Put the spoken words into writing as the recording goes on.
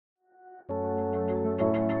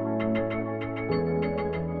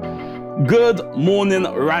Good morning,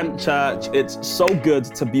 Rant Church. It's so good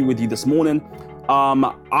to be with you this morning.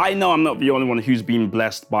 I know I'm not the only one who's been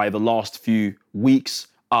blessed by the last few weeks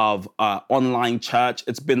of online church.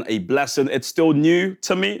 It's been a blessing. It's still new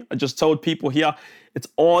to me. I just told people here, it's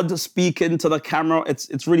odd speaking to the camera.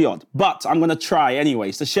 It's really odd, but I'm going to try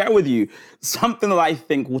anyways to share with you something that I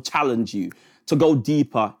think will challenge you to go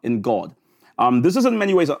deeper in God. This is in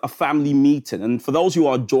many ways a family meeting. And for those who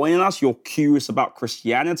are joining us, you're curious about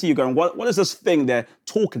Christianity. You're going, what is this thing they're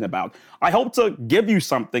talking about? I hope to give you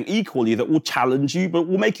something equally that will challenge you, but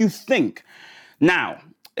will make you think. Now,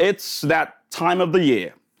 it's that time of the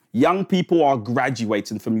year. Young people are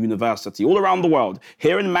graduating from university all around the world.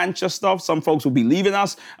 Here in Manchester, some folks will be leaving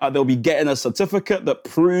us. They'll be getting a certificate that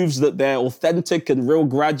proves that they're authentic and real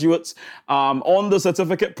graduates. On the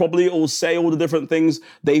certificate, probably it will say all the different things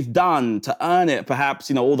they've done to earn it.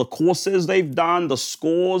 Perhaps, all the courses they've done, the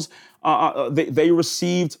scores they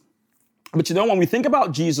received. But when we think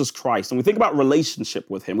about Jesus Christ and we think about relationship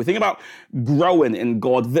with him, we think about growing in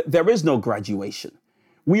God, there is no graduation.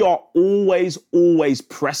 We are always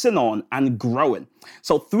pressing on and growing.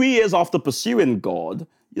 So 3 years after pursuing God,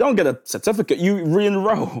 you don't get a certificate, you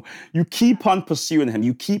re-enroll. You keep on pursuing him,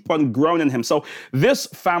 you keep on growing in him. So this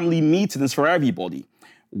family meeting is for everybody.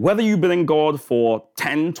 Whether you've been in God for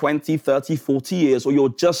 10, 20, 30, 40 years, or you're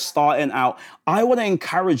just starting out, I want to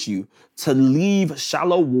encourage you to leave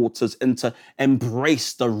shallow waters and to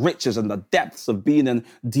embrace the riches and the depths of being in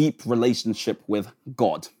deep relationship with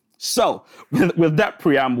God. So, with that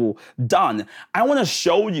preamble done, I want to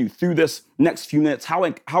show you through this next few minutes how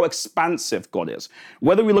expansive God is.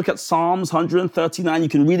 Whether we look at Psalms 139, you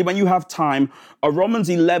can read it when you have time, or Romans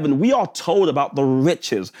 11, we are told about the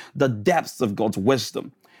riches, the depths of God's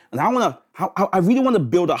wisdom. And I really want to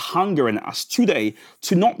build a hunger in us today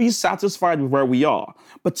to not be satisfied with where we are,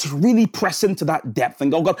 but to really press into that depth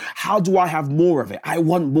and go, God, how do I have more of it? I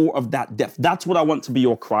want more of that depth. That's what I want to be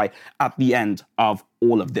your cry at the end of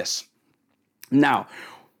all of this. Now,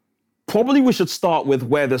 probably we should start with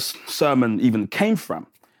where this sermon even came from.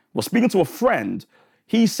 Well, speaking to a friend,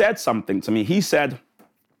 he said something to me. He said,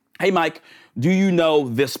 hey, Mike, do you know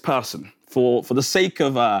this person? For the sake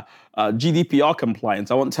of GDPR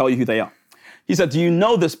compliance, I won't tell you who they are. He said, do you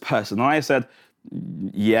know this person? And I said,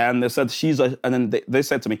 yeah. And they said, and then they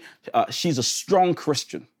said to me, she's a strong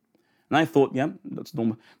Christian. And I thought, yeah, that's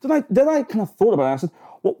normal. Then I kind of thought about it. I said,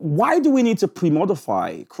 well, why do we need to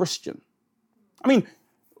pre-modify Christian? I mean,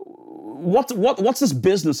 what's this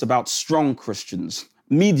business about strong Christians,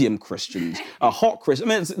 medium Christians, hot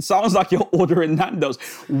Christians? I mean, it sounds like you're ordering Nando's.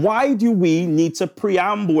 Why do we need to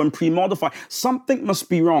preamble and pre-modify? Something must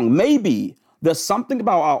be wrong. Maybe there's something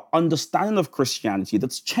about our understanding of Christianity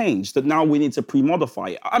that's changed that now we need to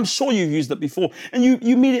pre-modify. I'm sure you've used it before, and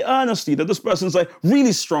you mean it earnestly that this person's a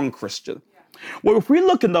really strong Christian. Well, if we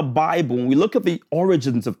look in the Bible and we look at the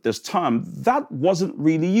origins of this term, that wasn't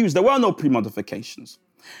really used. There were no pre-modifications.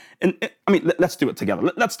 And let's do it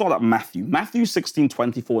together. Let's start at Matthew 16,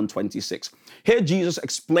 24 and 26. Here Jesus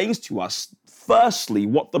explains to us, firstly,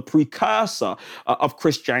 what the precursor of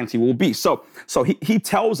Christianity will be. So he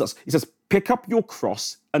tells us, he says, pick up your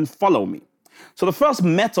cross and follow me. So the first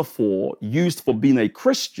metaphor used for being a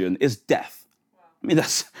Christian is death. I mean,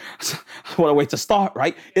 that's what a way to start,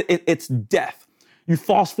 right? It's death. You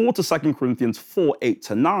fast forward to 2 Corinthians 4, 8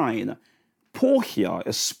 to 9. Paul here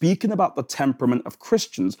is speaking about the temperament of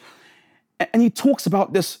Christians. And he talks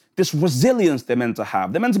about this resilience they're meant to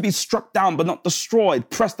have. They're meant to be struck down but not destroyed,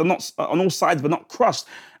 pressed on all sides but not crushed.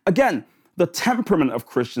 Again, the temperament of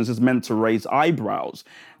Christians is meant to raise eyebrows.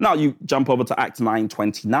 Now you jump over to Acts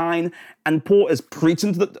 9:29, and Paul is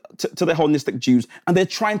preaching to the Hellenistic Jews, and they're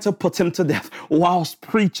trying to put him to death whilst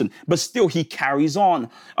preaching. But still, he carries on.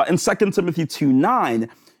 In 2 Timothy 2:9,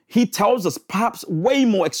 he tells us perhaps way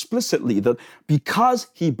more explicitly that because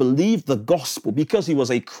he believed the gospel, because he was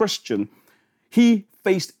a Christian, he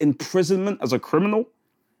faced imprisonment as a criminal,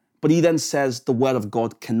 but he then says the word of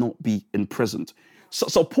God cannot be imprisoned.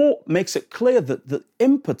 So Paul makes it clear that the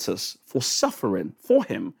impetus for suffering for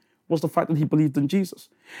him was the fact that he believed in Jesus.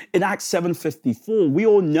 In Acts 7:54, we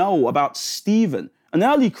all know about Stephen, an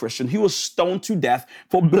early Christian who was stoned to death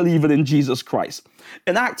for believing in Jesus Christ.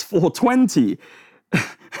 In Acts 4:20,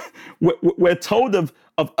 we're told of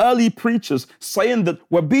early preachers saying that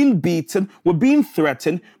we're being beaten, we're being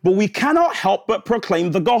threatened, but we cannot help but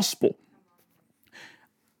proclaim the gospel.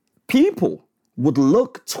 People would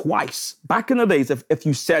look twice back in the days if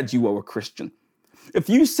you said you were a Christian. If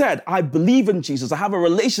you said, I believe in Jesus, I have a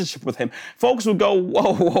relationship with him, folks would go,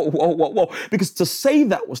 whoa. Because to say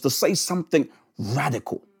that was to say something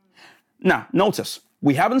radical. Now, notice,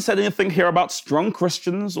 We haven't said anything here about strong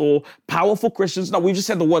Christians or powerful Christians. No, we just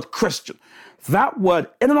said the word Christian. That word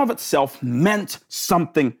in and of itself meant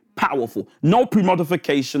something powerful. No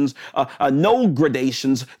pre-modifications, no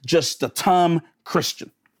gradations, just the term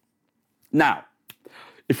Christian. Now,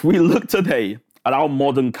 if we look today at our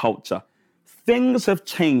modern culture, things have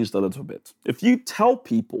changed a little bit. If you tell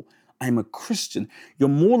people, I'm a Christian, you're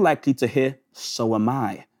more likely to hear, so am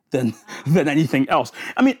I, than anything else.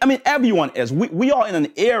 I mean, everyone is. We are in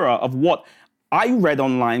an era of what I read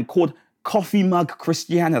online called coffee mug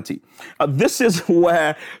Christianity. This is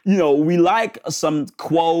where, we like some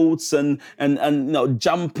quotes and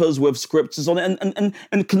jumpers with scriptures on it,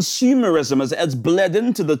 and consumerism has bled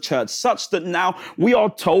into the church such that now we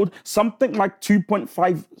are told something like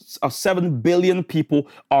 2.57 billion people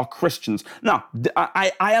are Christians. Now,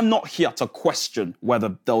 I am not here to question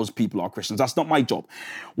whether those people are Christians. That's not my job.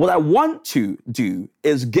 What I want to do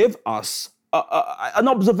is give us an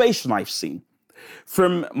observation I've seen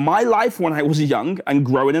from my life when I was young and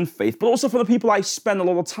growing in faith, but also for the people I spend a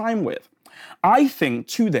lot of time with. I think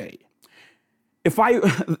today, if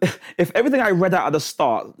everything I read out at the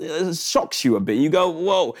start shocks you a bit, you go,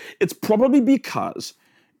 whoa, it's probably because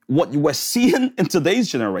what we're seeing in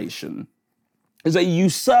today's generation is a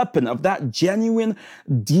usurping of that genuine,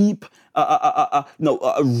 deep,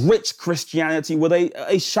 rich Christianity with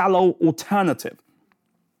a shallow alternative.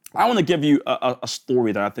 I want to give you a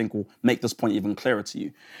story that I think will make this point even clearer to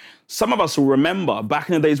you. Some of us will remember back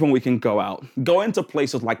in the days when we can go into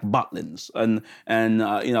places like Butlins and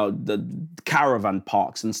the caravan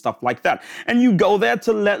parks and stuff like that. And you go there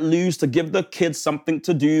to let loose, to give the kids something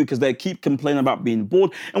to do because they keep complaining about being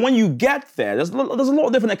bored. And when you get there, there's a lot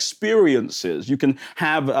of different experiences. You can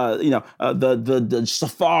have the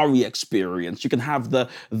safari experience. You can have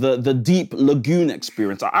the deep lagoon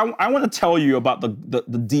experience. I want to tell you about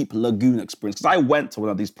the deep lagoon experience because I went to one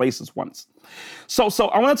of these places once. So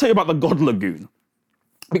I want to tell you about the God Lagoon.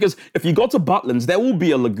 Because if you go to Butlins, there will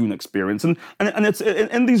be a lagoon experience. And it's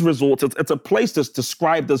in these resorts, it's a place that's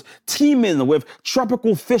described as teeming with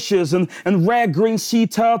tropical fishes and rare green sea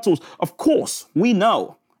turtles. Of course, we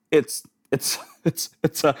know it's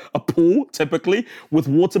a pool, typically, with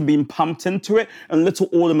water being pumped into it and little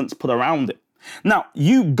ornaments put around it. Now,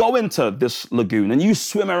 you go into this lagoon and you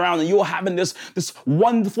swim around and you're having this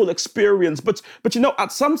wonderful experience. But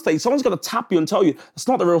at some stage, someone's got to tap you and tell you it's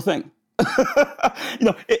not the real thing.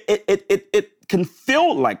 It can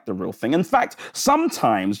feel like the real thing. In fact,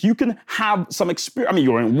 sometimes you can have some experience.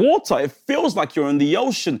 You're in water. It feels like you're in the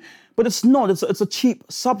ocean, but it's not. It's a cheap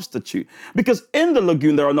substitute because in the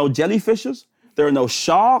lagoon, there are no jellyfishes. There are no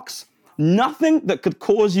sharks. Nothing that could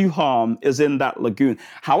cause you harm is in that lagoon.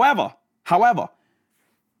 However,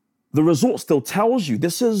 the resort still tells you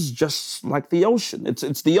this is just like the ocean.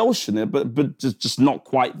 It's the ocean, but just not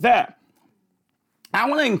quite there. I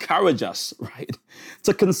want to encourage us, right,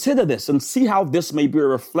 to consider this and see how this may be a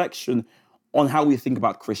reflection on how we think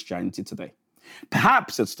about Christianity today.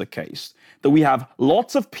 Perhaps it's the case that we have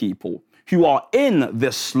lots of people who are in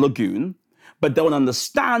this lagoon, but don't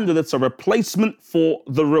understand that it's a replacement for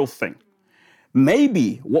the real thing.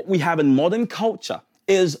 Maybe what we have in modern culture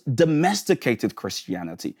is domesticated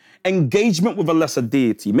Christianity, engagement with a lesser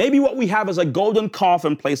deity. Maybe what we have is a golden calf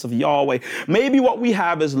in place of Yahweh. Maybe what we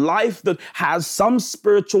have is life that has some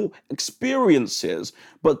spiritual experiences,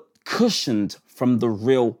 but cushioned from the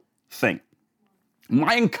real thing.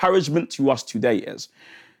 My encouragement to us today is,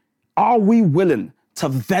 are we willing to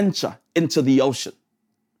venture into the ocean?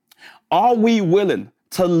 Are we willing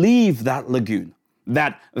to leave that lagoon,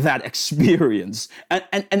 that experience,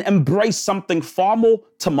 and embrace something far more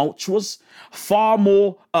tumultuous, far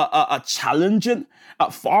more challenging,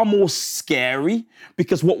 far more scary,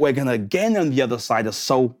 because what we're going to gain on the other side is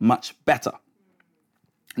so much better.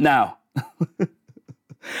 Now,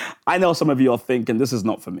 I know some of you are thinking, this is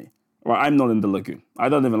not for me. Right, I'm not in the lagoon. I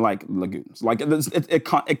don't even like lagoons. Like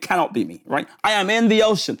it cannot be me, right? I am in the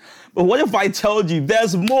ocean. But what if I told you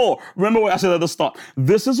there's more? Remember what I said at the start.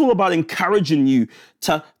 This is all about encouraging you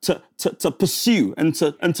to pursue and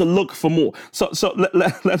to look for more. So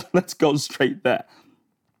let's go straight there.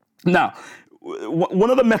 Now,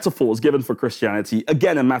 one of the metaphors given for Christianity,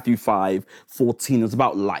 again in Matthew 5:14, is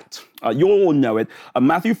about light. You all know it.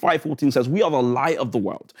 Matthew 5:14 says, we are the light of the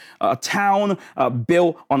world. A town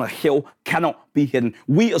built on a hill cannot be hidden.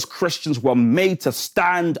 We as Christians were made to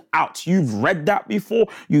stand out. You've read that before.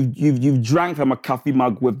 You've drank from a coffee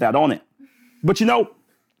mug with that on it. But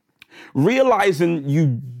Realizing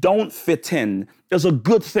you don't fit in is a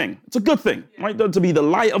good thing. It's a good thing, right? To be the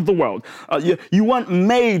light of the world. You weren't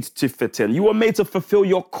made to fit in. You were made to fulfill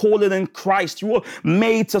your calling in Christ. You were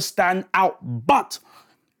made to stand out, but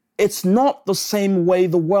it's not the same way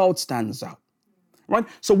the world stands out, right?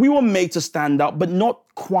 So we were made to stand out, but not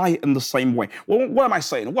quite in the same way. Well, what am I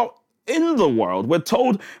saying? Well, in the world, we're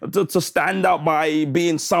told to stand out by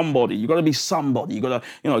being somebody. You got to be somebody. You got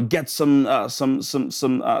to, get some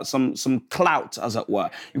clout, as it were.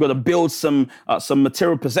 You got to build some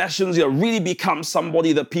material possessions. Really become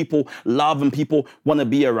somebody that people love and people want to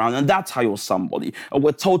be around, and that's how you're somebody. And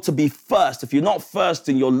we're told to be first. If you're not first,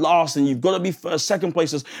 then you're last, and you've got to be first. Second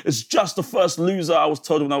place is just the first loser. I was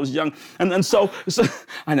told when I was young, and so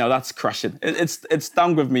I know that's crushing. It's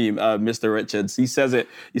stung with me, Mr. Richards. He said it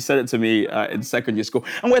to me in secondary school.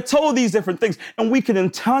 And we're told these different things, and we can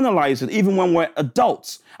internalize it even when we're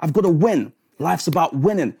adults. I've got to win. Life's about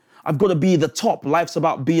winning. I've got to be the top. Life's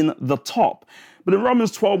about being the top. But in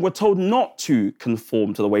Romans 12, we're told not to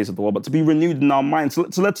conform to the ways of the world, but to be renewed in our minds.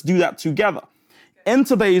 So let's do that together. In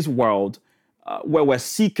today's world, where we're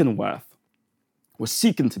seeking worth, we're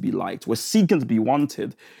seeking to be liked, we're seeking to be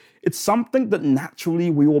wanted, it's something that naturally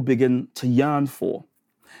we all begin to yearn for.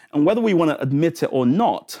 And whether we want to admit it or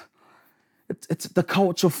not, it's the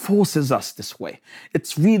culture forces us this way.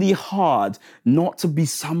 It's really hard not to be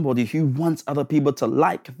somebody who wants other people to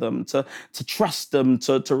like them, to trust them,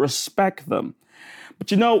 to respect them.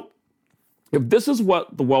 But if this is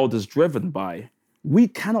what the world is driven by, we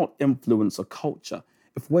cannot influence a culture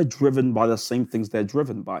if we're driven by the same things they're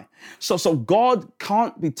driven by. So God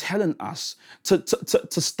can't be telling us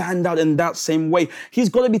to stand out in that same way. He's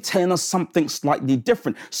got to be telling us something slightly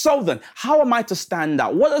different. So then, how am I to stand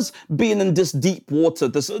out? What is being in this deep water?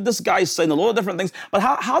 This guy is saying a lot of different things, but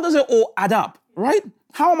how does it all add up, right?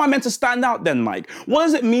 How am I meant to stand out then, Mike? What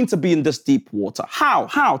does it mean to be in this deep water? How?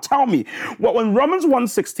 Tell me. Well, in Romans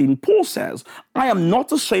 1:16, Paul says, I am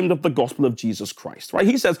not ashamed of the gospel of Jesus Christ, right?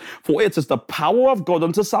 He says, for it is the power of God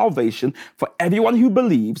unto salvation for everyone who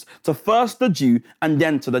believes, to first the Jew and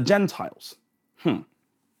then to the Gentiles. That's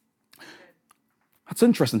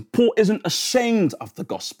interesting. Paul isn't ashamed of the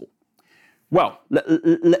gospel. Well,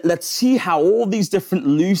 let's see how all these different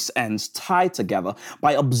loose ends tie together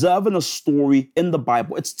by observing a story in the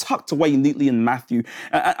Bible. It's tucked away neatly in Matthew.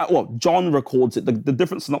 John records it. The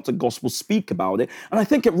different synoptic gospels speak about it. And I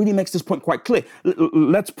think it really makes this point quite clear.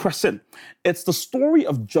 Let's press in. It's the story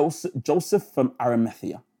of Joseph from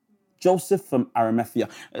Arimathea. Joseph from Arimathea.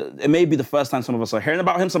 It may be the first time some of us are hearing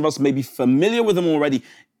about him. Some of us may be familiar with him already.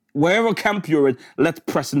 Wherever camp you're in, let's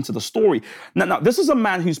press into the story. Now, this is a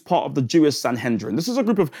man who's part of the Jewish Sanhedrin. This is a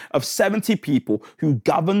group of 70 people who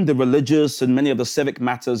govern the religious and many of the civic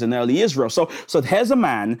matters in early Israel. So here's a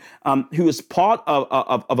man who is part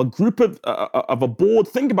of a group of a board.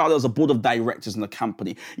 Think about it as a board of directors in a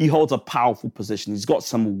company. He holds a powerful position. He's got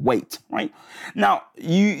some weight, right? Now,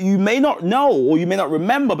 you may not know or you may not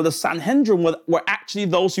remember, but the Sanhedrin were actually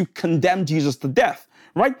those who condemned Jesus to death.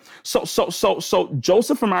 Right? So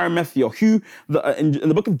Joseph from Arimathea, who in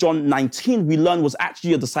the book of John 19, we learn was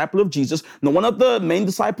actually a disciple of Jesus, not one of the main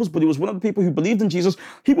disciples, but he was one of the people who believed in Jesus.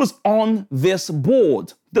 He was on this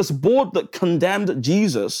board that condemned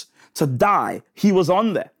Jesus to die. He was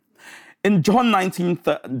on there. In John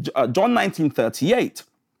 19:38,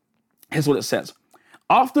 here's what it says.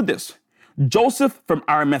 After this, Joseph from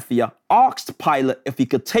Arimathea asked Pilate if he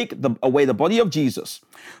could take away the body of Jesus.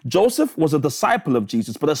 Joseph was a disciple of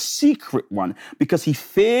Jesus, but a secret one, because he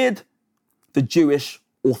feared the Jewish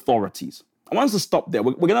authorities. I want us to stop there.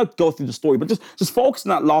 We're going to go through the story, but just focus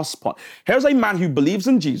on that last part. Here's a man who believes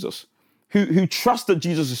in Jesus, who trusts that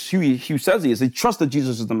Jesus is who he says he is. He trusts that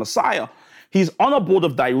Jesus is the Messiah. He's on a board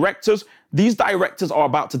of directors. These directors are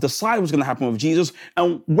about to decide what's going to happen with Jesus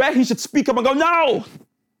and where he should speak up and go, no!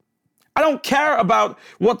 I don't care about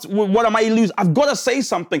what I might lose. I've got to say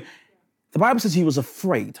something. The Bible says he was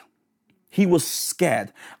afraid. He was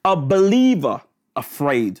scared. A believer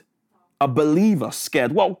afraid. A believer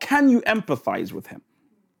scared. Well, can you empathize with him?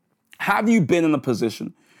 Have you been in a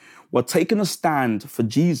position where taking a stand for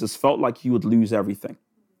Jesus felt like you would lose everything?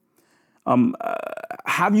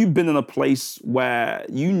 Have you been in a place where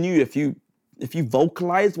you knew if you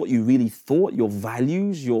vocalized what you really thought, your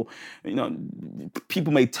values,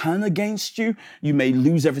 people may turn against you. You may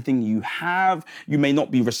lose everything you have. You may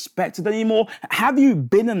not be respected anymore. Have you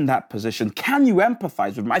been in that position? Can you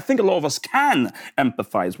empathize with him? I think a lot of us can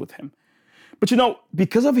empathize with him. But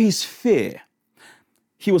because of his fear,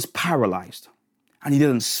 he was paralyzed and he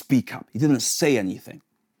didn't speak up. He didn't say anything.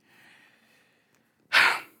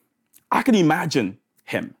 I can imagine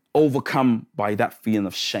him overcome by that feeling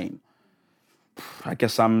of shame. I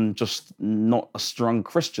guess I'm just not a strong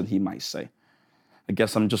Christian, he might say. I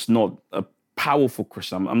guess I'm just not a powerful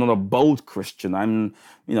Christian. I'm not a bold Christian. I'm,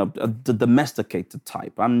 the domesticated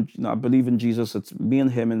type. I believe in Jesus. It's me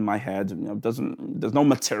and him in my head. There's no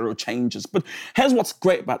material changes. But here's what's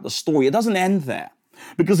great about the story. It doesn't end there.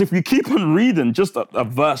 Because if you keep on reading just a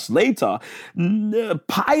verse later,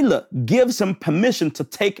 Pilate gives him permission to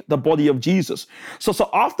take the body of Jesus. So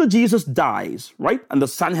after Jesus dies, right, and the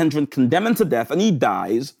Sanhedrin condemn him to death and he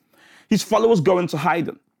dies, his followers go into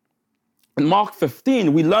hiding. In Mark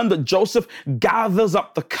 15, we learn that Joseph gathers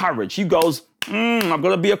up the courage. He goes, I've got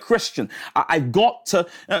to be a Christian. I've got to,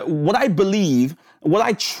 what I believe, what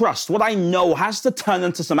I trust, what I know has to turn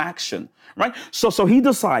into some action, right? So he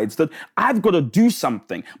decides that I've got to do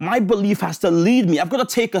something. My belief has to lead me. I've got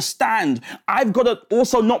to take a stand. I've got to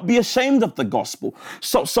also not be ashamed of the gospel.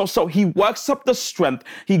 So he works up the strength.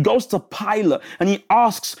 He goes to Pilate and he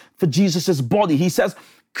asks for Jesus's body. He says,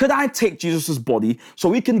 could I take Jesus' body so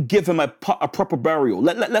we can give him a proper burial?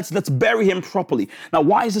 Let's bury him properly. Now,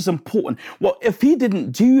 why is this important? Well, if he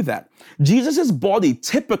didn't do that, Jesus' body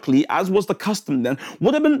typically, as was the custom then,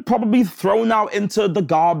 would have been probably thrown out into the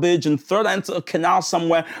garbage and thrown out into a canal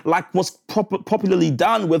somewhere like was popularly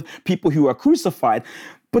done with people who were crucified.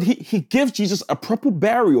 But he gives Jesus a proper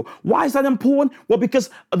burial. Why is that important? Well, because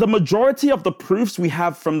the majority of the proofs we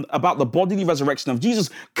have about the bodily resurrection of Jesus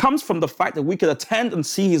comes from the fact that we could attend and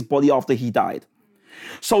see his body after he died.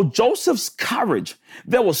 So Joseph's courage,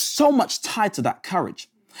 there was so much tied to that courage.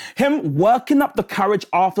 Him working up the courage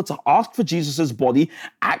after to ask for Jesus' body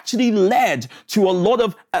actually led to a lot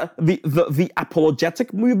of the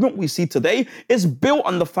apologetic movement we see today is built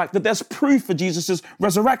on the fact that there's proof for Jesus'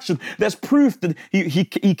 resurrection. There's proof that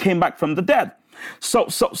he came back from the dead. So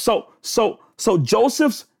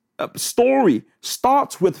Joseph's story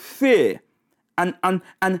starts with fear and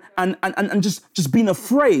just being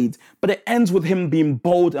afraid, but it ends with him being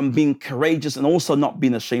bold and being courageous and also not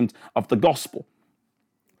being ashamed of the gospel.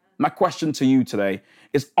 My question to you today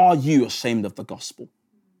is, are you ashamed of the gospel?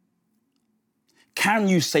 Can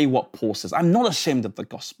you say what Paul says? I'm not ashamed of the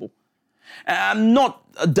gospel. I'm not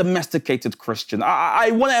a domesticated Christian.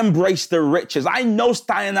 I want to embrace the riches. I know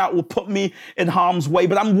standing out will put me in harm's way,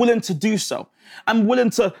 but I'm willing to do so. I'm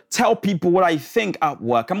willing to tell people what I think at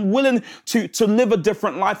work. I'm willing to live a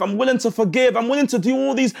different life. I'm willing to forgive. I'm willing to do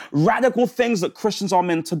all these radical things that Christians are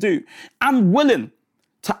meant to do. I'm willing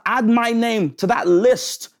to add my name to that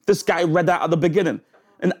list this guy read out at the beginning,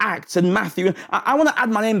 in Acts and Matthew. I want to add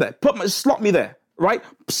my name there. Slot me there, right?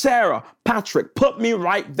 Sarah, Patrick, put me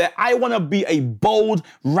right there. I want to be a bold,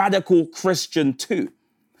 radical Christian too.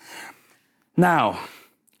 Now,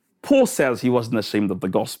 Paul says he wasn't ashamed of the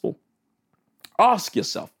gospel. Ask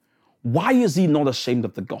yourself, why is he not ashamed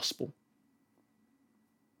of the gospel?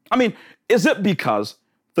 I mean, is it because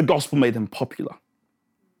the gospel made him popular?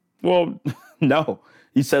 Well, no.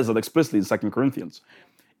 He says that explicitly in 2 Corinthians.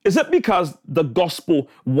 Is it because the gospel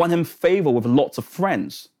won him favor with lots of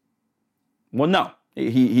friends? Well, no.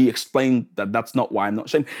 He explained that that's not why I'm not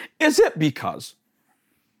ashamed. Is it because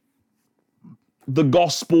the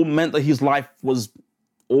gospel meant that his life was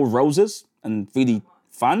all roses and really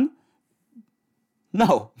fun?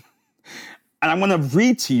 No. And I'm going to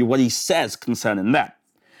read to you what he says concerning that.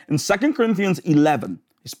 In 2 Corinthians 11,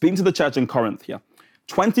 he's speaking to the church in Corinth here.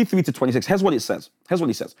 23 to 26, here's what it says. Here's what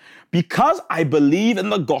he says. Because I believe in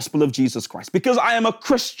the gospel of Jesus Christ, because I am a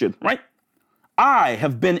Christian, right? I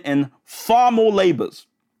have been in far more labors,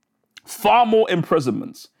 far more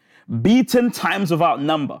imprisonments, beaten times without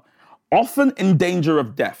number, often in danger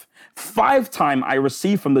of death. 5 times I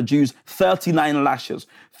received from the Jews 39 lashes.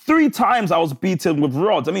 3 times I was beaten with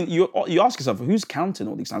rods. I mean, you ask yourself, who's counting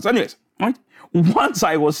all these times? Anyways, right? Once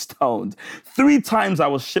I was stoned. 3 times I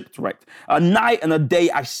was shipwrecked. A night and a day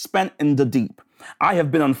I spent in the deep. I have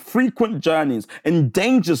been on frequent journeys, in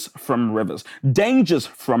dangers from rivers, dangers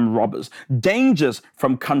from robbers, dangers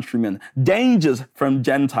from countrymen, dangers from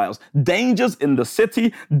Gentiles, dangers in the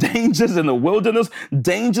city, dangers in the wilderness,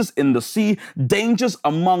 dangers in the sea, dangers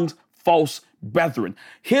amongst false brethren.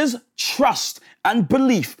 His trust and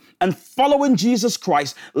belief and following Jesus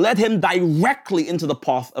Christ led him directly into the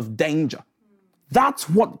path of danger. That's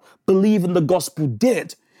what believing the gospel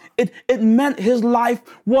did. It meant his life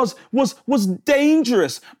was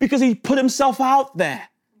dangerous because he put himself out there.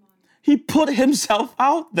 He put himself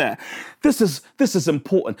out there. This is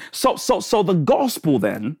important. So the gospel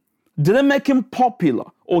then didn't make him popular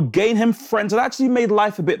or gain him friends. It actually made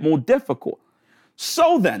life a bit more difficult.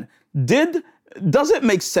 So then, does it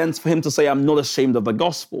make sense for him to say, I'm not ashamed of the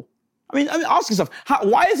gospel? Ask yourself,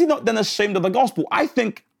 why is he not then ashamed of the gospel? I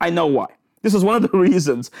think I know why. This is one of the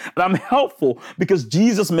reasons, and I'm helpful because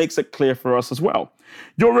Jesus makes it clear for us as well.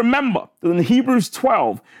 You'll remember that in Hebrews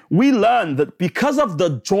 12, we learn that because of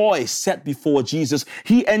the joy set before Jesus,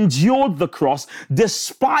 he endured the cross,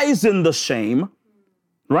 despising the shame,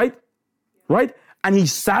 right? And he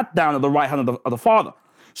sat down at the right hand of the Father.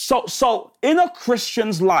 So in a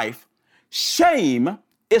Christian's life, shame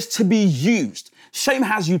is to be used. Shame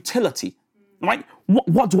has utility, right?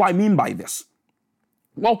 What do I mean by this?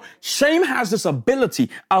 Well, shame has this ability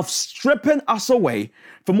of stripping us away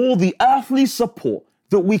from all the earthly support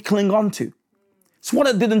that we cling on to. It's what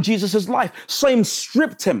it did in Jesus' life. Shame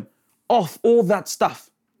stripped him of all that stuff,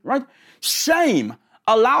 right? Shame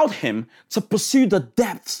allowed him to pursue the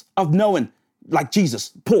depths of knowing, like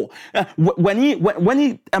Jesus, Paul. When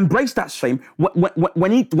he embraced that shame,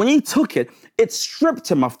 when he took it, it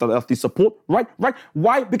stripped him of the earthly support, right?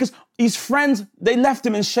 Why? Because his friends, they left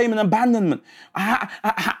him in shame and abandonment. How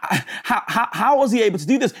was he able to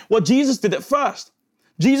do this? Well, Jesus did it first.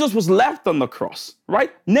 Jesus was left on the cross,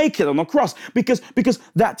 right? Naked on the cross, because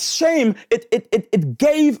that shame,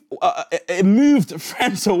 it moved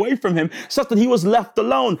friends away from him such that he was left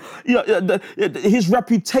alone. His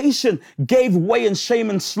reputation gave way in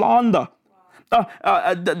shame and slander.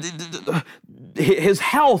 His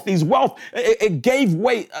health, his wealth, it gave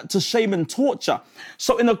way to shame and torture.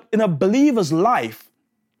 So in a believer's life,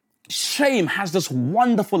 shame has this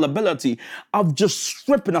wonderful ability of just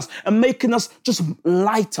stripping us and making us just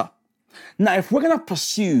lighter. Now, if we're going to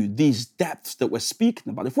pursue these depths that we're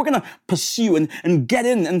speaking about, if we're going to pursue and get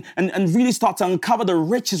in and really start to uncover the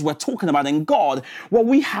riches we're talking about in God, well,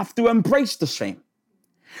 we have to embrace the shame.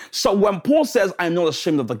 So when Paul says, I'm not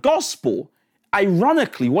ashamed of the gospel,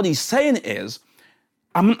 ironically, what he's saying is,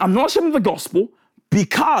 I'm not ashamed of the gospel,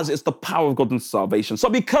 because it's the power of God in salvation. So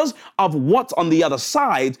because of what's on the other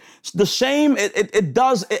side, the shame, it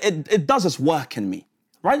does its work in me,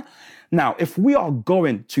 right? Now, if we are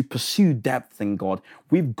going to pursue depth in God,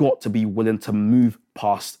 we've got to be willing to move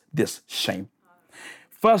past this shame.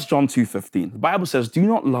 1 John 2:15, the Bible says, do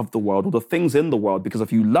not love the world or the things in the world, because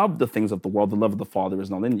if you love the things of the world, the love of the Father is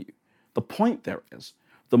not in you. The point there is,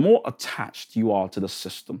 the more attached you are to the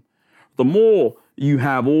system, the more you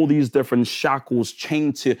have all these different shackles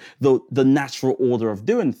chained to the natural order of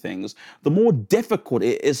doing things, the more difficult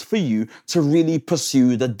it is for you to really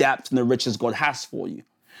pursue the depth and the riches God has for you.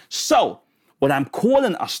 So, what I'm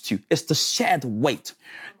calling us to is to shed weight.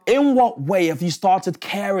 In what way have you started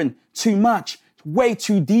caring too much, way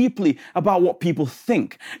too deeply about what people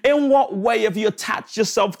think? In what way have you attached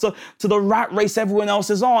yourself to the rat race everyone else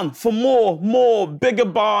is on for more, bigger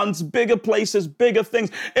barns, bigger places, bigger things?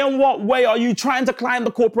 In what way are you trying to climb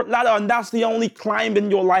the corporate ladder and that's the only climb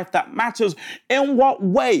in your life that matters? In what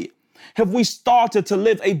way have we started to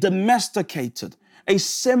live a domesticated, a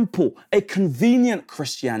simple, a convenient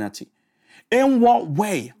Christianity? In what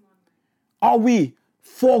way are we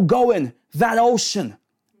foregoing that ocean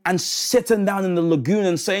and sitting down in the lagoon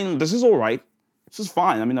and saying, this is all right, this is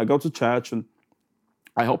fine. I go to church and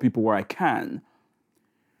I help people where I can.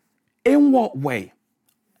 In what way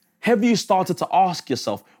have you started to ask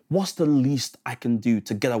yourself, what's the least I can do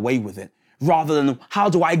to get away with it? Rather than, how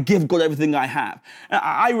do I give God everything I have?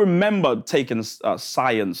 I remember taking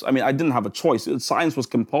science. I didn't have a choice. Science was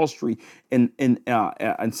compulsory in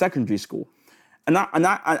secondary school. And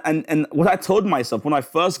what I told myself when I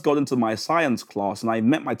first got into my science class and I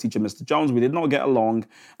met my teacher, Mr. Jones, we did not get along.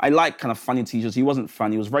 I like kind of funny teachers. He wasn't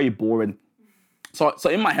funny. He was very boring. So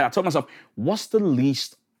in my head, I told myself, what's the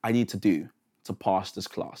least I need to do to pass this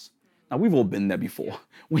class? Now, we've all been there before.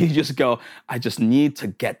 We just go, I just need to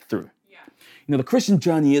get through. The Christian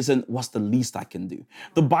journey isn't what's the least I can do.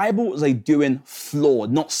 The Bible is a doing floor,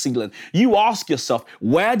 not ceiling. You ask yourself,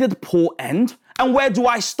 where did Paul end? And where do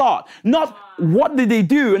I start? Not what did he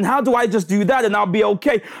do and how do I just do that and I'll be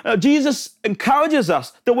okay. Jesus encourages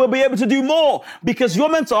us that we'll be able to do more, because you're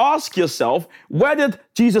meant to ask yourself, where did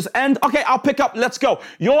Jesus end? Okay, I'll pick up, let's go.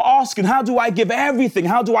 You're asking, how do I give everything?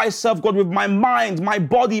 How do I serve God with my mind, my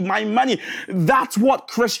body, my money? That's what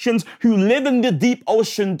Christians who live in the deep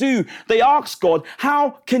ocean do. They ask God,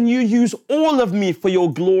 how can you use all of me for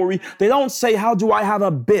your glory? They don't say, how do I have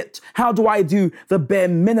a bit? How do I do the bare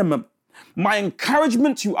minimum? My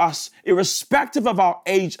encouragement to us, irrespective of our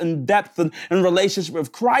age and depth and relationship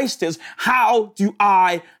with Christ, is how do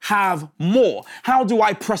I have more? How do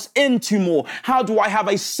I press into more? How do I have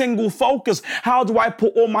a single focus? How do I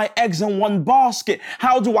put all my eggs in one basket?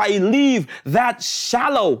 How do I leave that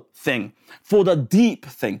shallow thing for the deep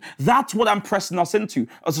thing? That's what I'm pressing us into.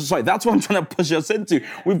 That's what I'm trying to push us into.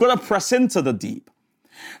 We've got to press into the deep.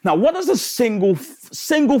 Now, what does a single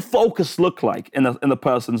focus look like in a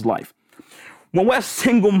person's life? When we're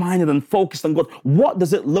single-minded and focused on God, what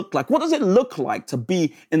does it look like? What does it look like to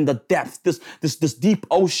be in the depths, this deep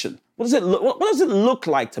ocean? What does it look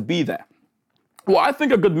like to be there? Well, I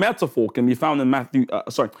think a good metaphor can be found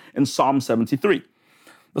in Psalm 73.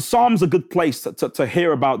 The Psalm's a good place to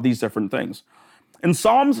hear about these different things. In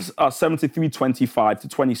Psalms 73, 25 to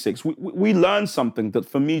 26, we learn something that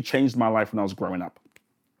for me changed my life when I was growing up.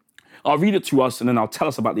 I'll read it to us and then I'll tell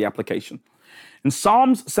us about the application. In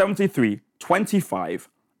Psalms 73, 25,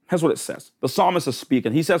 here's what it says. The psalmist is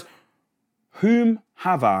speaking. He says, "Whom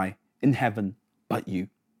have I in heaven but you?"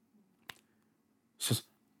 He says,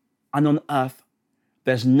 "And on earth,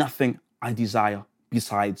 there's nothing I desire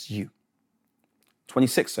besides you."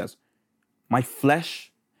 26 says, "My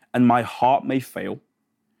flesh and my heart may fail,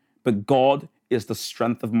 but God is the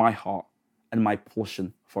strength of my heart and my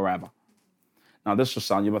portion forever." Now, this just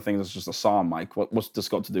sounds, you might think this is just a psalm, Mike. What's this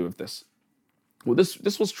got to do with this? Well, this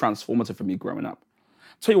was transformative for me growing up.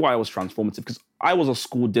 I'll tell you why it was transformative, because I was a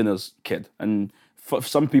school dinners kid. And for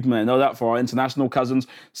some people may know that, for our international cousins,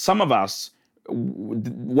 some of us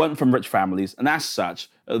weren't from rich families. And as such,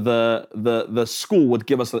 the school would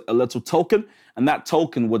give us a little token, and that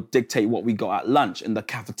token would dictate what we got at lunch in the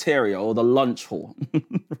cafeteria or the lunch hall.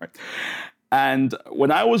 Right? And when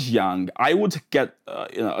I was young, I would get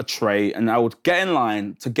a tray and I would get in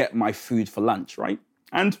line to get my food for lunch, right?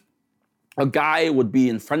 And a guy would be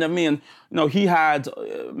in front of me, and he had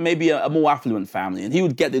maybe a more affluent family, and he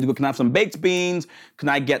would get, "Can I have some baked beans? Can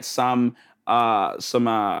I get some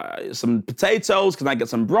potatoes? Can I get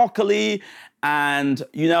some broccoli?" And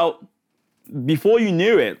before you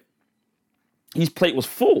knew it, his plate was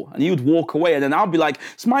full, and he would walk away, and then I'll be like,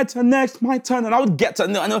 "It's my turn next, my turn," and I would get to,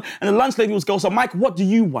 and the lunch lady would go, "So Mike, what do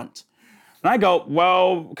you want?" And I go,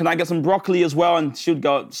 "Well, can I get some broccoli as well?" And she would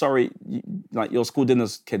go, "Sorry, your school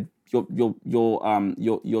dinners, kid.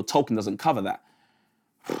 Your token doesn't cover that."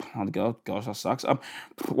 I'd go, "Gosh, that sucks.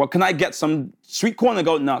 Well, can I get some sweet corn?" I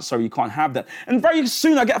go, "No, sorry, you can't have that." And very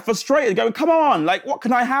soon I get frustrated, going, "Come on, what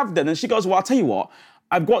can I have then?" And she goes, "Well, I'll tell you what,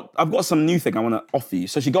 I've got some new thing I want to offer you."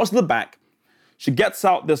 So she goes to the back, she gets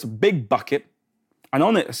out this big bucket, and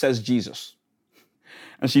on it says Jesus.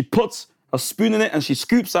 And she puts a spoon in it, and she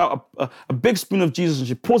scoops out a big spoon of Jesus, and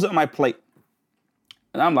she pours it on my plate.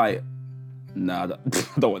 And I'm like, "No, I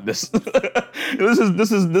don't want this. This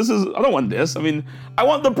is, I don't want this. I mean, I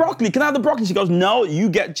want the broccoli. Can I have the broccoli?" She goes, "No, you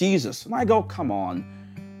get Jesus." And I go, "Come on."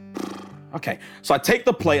 Okay, so I take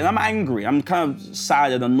the plate and I'm angry. I'm kind of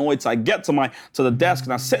sad and annoyed. So I get to the desk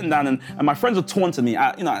and I'm sitting down and my friends are taunting me.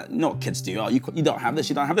 You know what kids do. "Oh, you don't have this,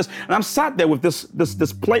 you don't have this." And I'm sat there with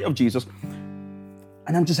this plate of Jesus,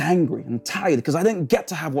 and I'm just angry and tired because I didn't get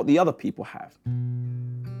to have what the other people have.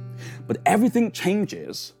 But everything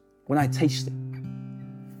changes when I taste it.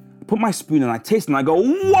 I put my spoon and I taste it and I go,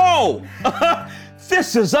 "Whoa,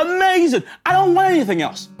 this is amazing. I don't want anything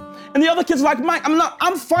else." And the other kids are like, "Mike,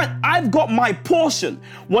 I'm fine. I've got my portion.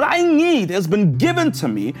 What I need has been given to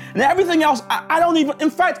me, and everything else, I don't even," in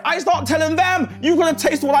fact, I start telling them, "You've got to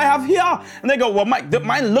taste what I have here." And they go, "Well, Mike,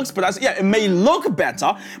 mine looks better." I say, "Yeah, it may look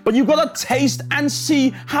better, but you've got to taste and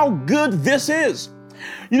see how good this is."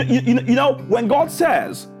 When God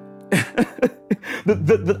says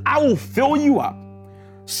that I will fill you up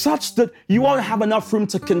such that you won't have enough room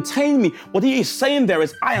to contain me, what he is saying there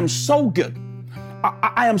is, I am so good.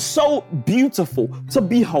 I am so beautiful to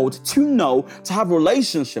behold, to know, to have a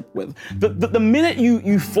relationship with. The minute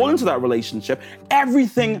you fall into that relationship,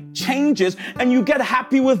 everything changes and you get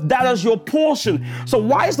happy with that as your portion. So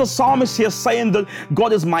why is the psalmist here saying that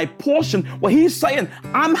God is my portion? Well, he's saying,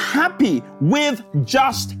 I'm happy with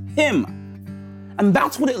just him. And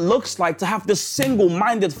that's what it looks like to have this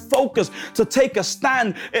single-minded focus, to take a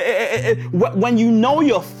stand. When you know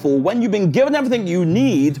you're full, when you've been given everything you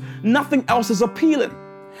need, nothing else is appealing.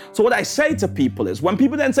 So what I say to people is, when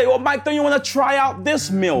people then say, "Well, Mike, don't you want to try out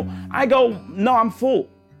this meal?" I go, "No, I'm full."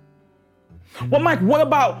 "Well, Mike, what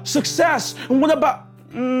about success? And what about,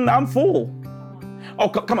 I'm full." "Oh,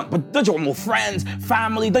 come on, but don't you want more friends,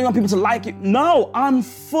 family? Don't you want people to like you?" No, I'm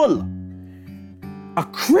full. A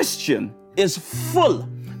Christian is full.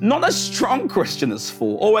 Not a strong Christian is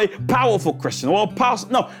full, or a powerful Christian, or a pastor.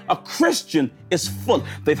 No, a Christian is full.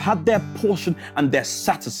 They've had their portion and they're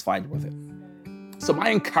satisfied with it. So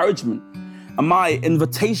my encouragement and my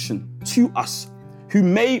invitation to us who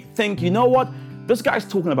may think, "You know what, this guy's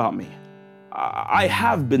talking about me. I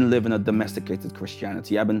have been living a domesticated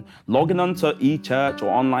Christianity. I've been logging on to e-church or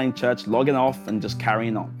online church, logging off and just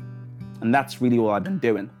carrying on. And that's really all I've been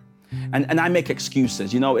doing. And I make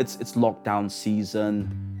excuses. It's lockdown season.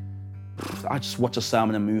 I just watch a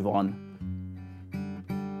sermon and move on.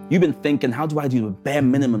 You've been thinking, how do I do the bare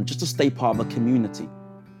minimum just to stay part of a community?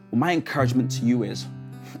 Well, my encouragement to you is,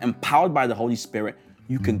 empowered by the Holy Spirit,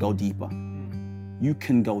 you can go deeper. You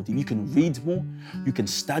can go deep. You can read more. You can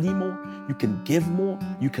study more. You can give more.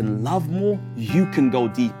 You can love more. You can go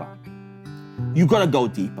deeper. You gotta go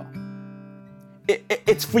deeper.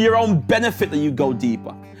 It's for your own benefit that you go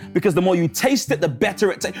deeper, because the more you taste it, the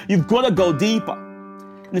better it tastes. You've gotta go deeper.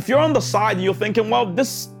 And if you're on the side and you're thinking, well,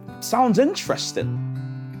 this sounds interesting.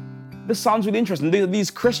 This sounds really interesting.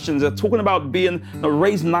 These Christians are talking about being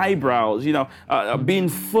raising eyebrows, being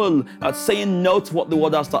full, saying no to what the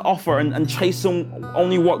world has to offer and chasing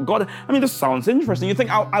only what God. I mean, this sounds interesting. You think,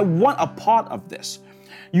 I want a part of this.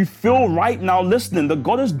 You feel right now listening that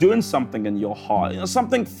God is doing something in your heart.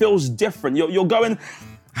 Something feels different. You're going,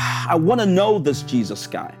 I want to know this Jesus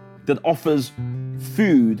guy that offers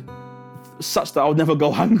food such that I'll never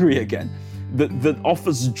go hungry again. That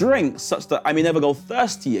offers drink such that I may never go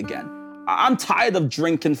thirsty again. I'm tired of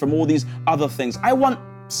drinking from all these other things. I want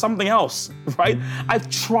something else, right? I've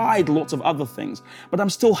tried lots of other things, but I'm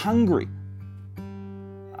still hungry.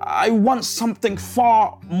 I want something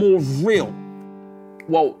far more real.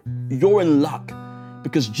 Well, you're in luck,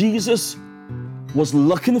 because Jesus was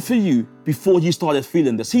looking for you before you started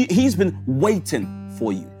feeling this. He's been waiting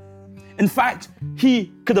for you. In fact,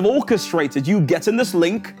 he could have orchestrated you getting this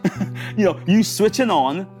link, you switching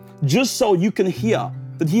on, just so you can hear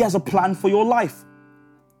that he has a plan for your life.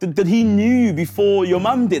 That he knew you before your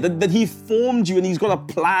mum did, that he formed you and he's got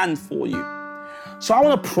a plan for you. So I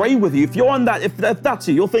want to pray with you. If you're on that, if that's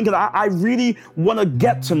you, you're thinking, I really want to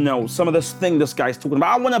get to know some of this thing this guy's talking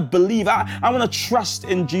about. I want to believe, I want to trust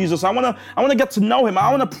in Jesus. I want to get to know him.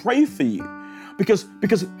 I want to pray for you, because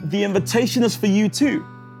the invitation is for you too.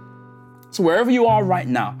 So wherever you are right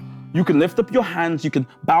now, you can lift up your hands, you can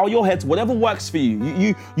bow your heads, whatever works for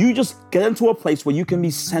you. You just get into a place where you can be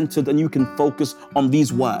centered and you can focus on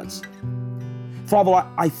these words. Father,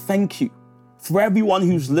 I thank you for everyone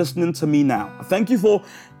who's listening to me now. I thank you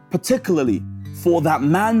particularly for that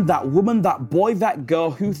man, that woman, that boy, that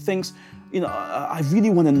girl who thinks, I really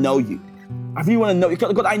want to know you. I really want to know you.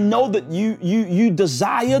 God, I know that you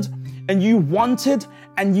desired and you wanted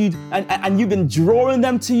and you've been drawing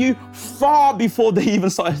them to you far before they even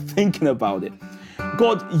started thinking about it.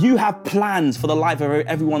 God, you have plans for the life of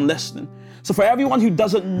everyone listening. So for everyone who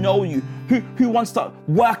doesn't know you, who wants to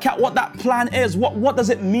work out what that plan is, what does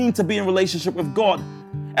it mean to be in relationship with God?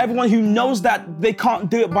 Everyone who knows that they can't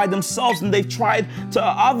do it by themselves and they've tried to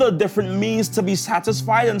other different means to be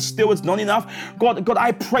satisfied and still it's not enough. God,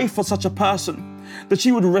 I pray for such a person, that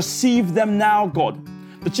you would receive them now, God.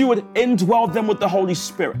 That you would indwell them with the Holy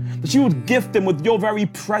Spirit, that you would gift them with your very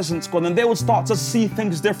presence, God, and they would start to see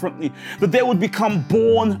things differently, that they would become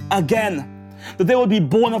born again, that they would be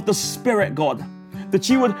born of the Spirit, God, that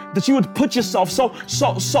you would put yourself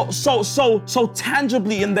so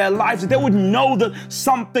tangibly in their lives, that they would know that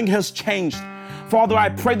something has changed. Father, I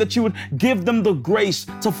pray that you would give them the grace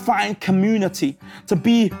to find community, to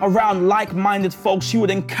be around like-minded folks. You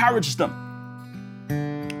would encourage them.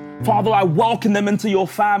 Father, I welcome them into your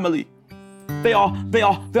family. They are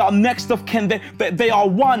next of kin. They are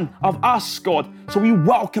one of us, God. So we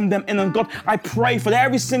welcome them in. And God, I pray for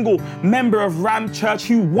every single member of Ram Church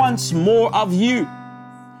who wants more of you,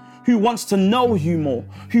 who wants to know you more,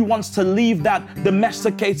 who wants to leave that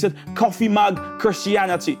domesticated coffee mug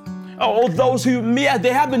Christianity. Or those who,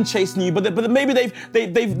 they have been chasing you, but maybe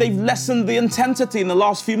they've lessened the intensity in the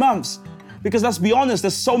last few months. Because let's be honest,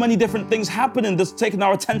 there's so many different things happening that's taking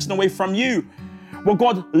our attention away from you. Well,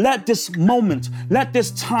 God, let this moment, let this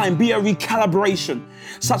time be a recalibration,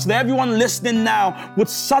 such that everyone listening now would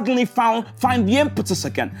suddenly find the impetus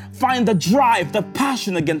again, find the drive, the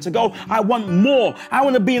passion again to go, I want more. I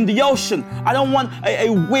want to be in the ocean. I don't want a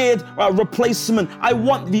weird replacement. I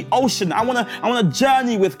want the ocean. I want to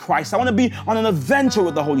journey with Christ. I want to be on an adventure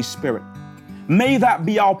with the Holy Spirit. May that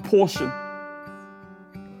be our portion.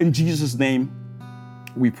 In Jesus' name,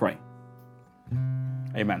 we pray.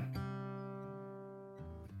 Amen.